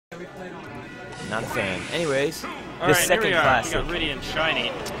Not a fan. Anyways, All the right, second here we are. classic. We got Rideae and Shiny.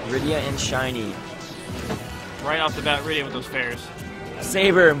 Rideae and Shiny. Right off the bat, Rideae with those fairs.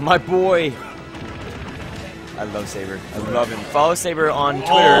 Saber, my boy. I love Saber. I love him. Follow Saber on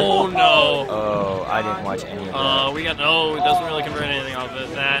Twitter. Oh no! Oh, I didn't watch any of that. We got no. It doesn't really convert anything off of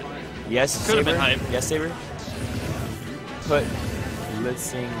that. Yes, Could have Saber. been hype. Yes, Saber. Put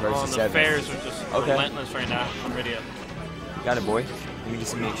Blitzing versus The Seven. fairs are just relentless right now from Rideae. Got it, boy. Let me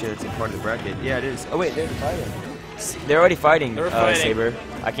just make sure it's in part of the bracket. Yeah, it is. Oh wait, they're fighting. They're already fighting. Saber.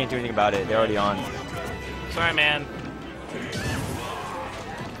 I can't do anything about it. They're already on. Sorry, man.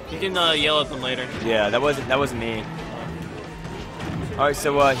 You can yell at them later. Yeah, that wasn't me. All right,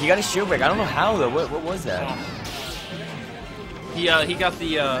 so he got a shield break. I don't know how though. What was that? He got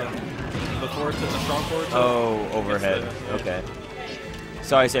the forward to the strong forward. Oh, overhead. Okay.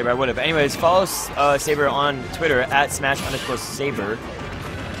 Sorry, Saber. I would have. Anyways, follow Saber on Twitter at @smash_Saber.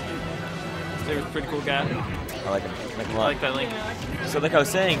 Saber's a pretty cool guy. I like him. I like that link. So like I was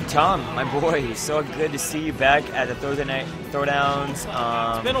saying, Tom, my boy, so good to see you back at the Thursday night throwdowns.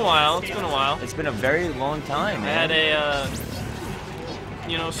 It's been a while. It's been a while. It's been a very long time, man. I had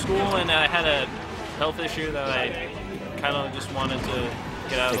a, school, and I had a health issue that I kind of just wanted to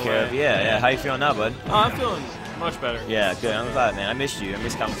get out of the way. Yeah. How you feeling now, bud? Oh, I'm feeling much better. Yeah, good. I'm glad, man. I missed you. I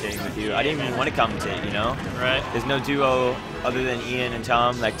missed commentating with you. I didn't even want to commentate, you know? Right. There's no duo other than Ian and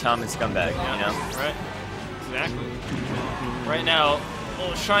Tom, like Tom and Scumbag, you know? Right. Exactly. Right now,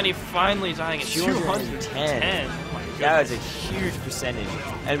 Shiny finally dying at 210. That was a huge percentage.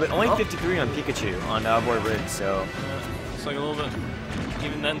 And but only 53 on Pikachu on outboard Ridge, so. It's like a little bit,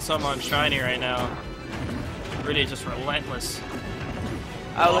 even then some on Shiny right now. Rideae just relentless.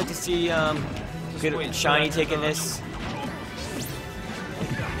 I would like to see good Shiny taking this.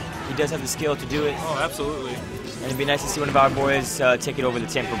 He does have the skill to do it. Oh, absolutely. And it'd be nice to see one of our boys take it over the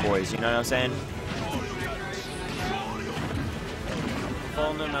Temper boys, you know what I'm saying?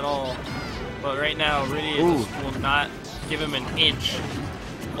 Following them at all. But right now, Rideae just will not give him an inch.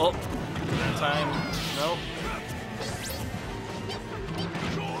 Oh, that time, nope.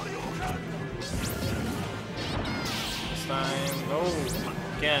 This time, no.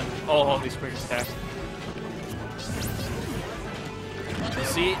 Again. Oh, these quick attacks.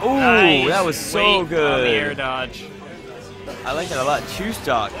 See? Ooh, nice. that was so good. On the air dodge. I like that a lot. Two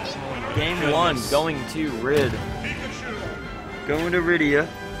stock. Game 1 going to Rid. Going to Rideae.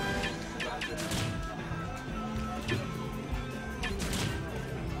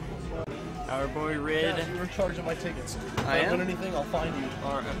 Our boy Rid. Yeah, you're in charge of my tickets. If I am? win anything, I'll find you.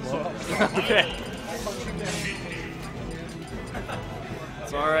 Alright. Okay.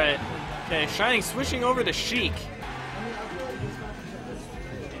 It's alright. Okay, Shiny switching over to Sheik.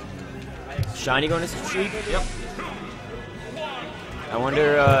 Shiny going to Sheik? Yep. I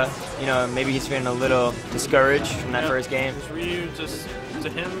wonder, you know, maybe he's feeling a little discouraged from that first game. Ryu just, to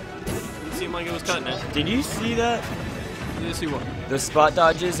him, it seemed like it was cutting it. Did you see that? Did you see what? The spot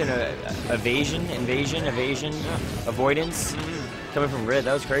dodges and invasion, avoidance coming from Rid.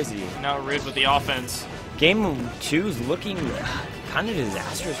 That was crazy. Now Rid with the offense. Game 2 is looking kind of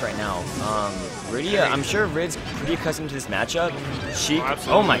disastrous right now. Rideae, I'm sure Rid's pretty accustomed to this matchup. Sheik,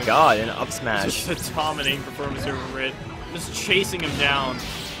 oh my god, an up smash. Just a dominating performance over Rid. Just chasing him down.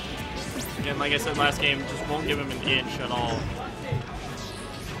 Again, like I said last game, just won't give him an inch at all.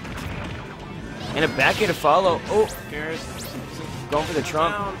 And a back air to follow. Oh, Garrett going for the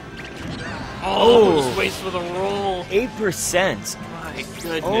trump. down. Oh, just waits for the roll. 8%. My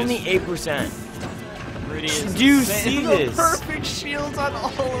goodness. Only 8%. Rideae is Do you insane. see The this? perfect shields on all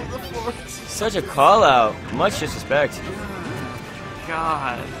of the forts. Such a call out. Much disrespect.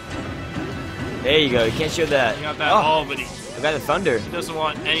 God. There you go. You can't show that. He got that all, but he I got the thunder. doesn't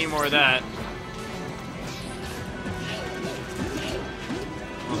want any more of that.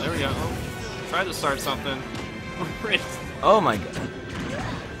 Oh, there we go. Oh, tried to start something. Oh my god.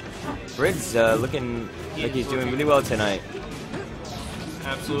 Rid's looking like he's doing really well tonight.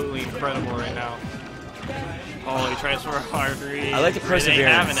 Absolutely incredible right now. Oh, he tries for a hard read. I like the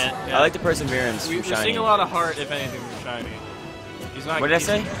perseverance. Having it. Yeah. I like the perseverance We're from Shiny. seeing a lot of heart, if anything, from Shiny. He's not. What did I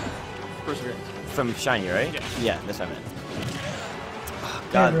say? Perseverance. From Shiny, right? Yeah. Yeah, that's what I meant.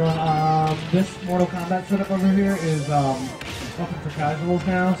 Hey everyone, this Mortal Kombat setup over here is open for casuals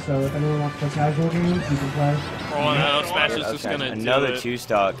now, so if anyone wants to play casual games, you can play. Oh, no, Smash is just gonna another do it.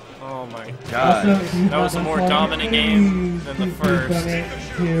 2-stock. Oh my God. Also, That was a more dominant game than the first. Please donate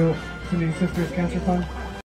to Cindy's Sister's Cancer Fund.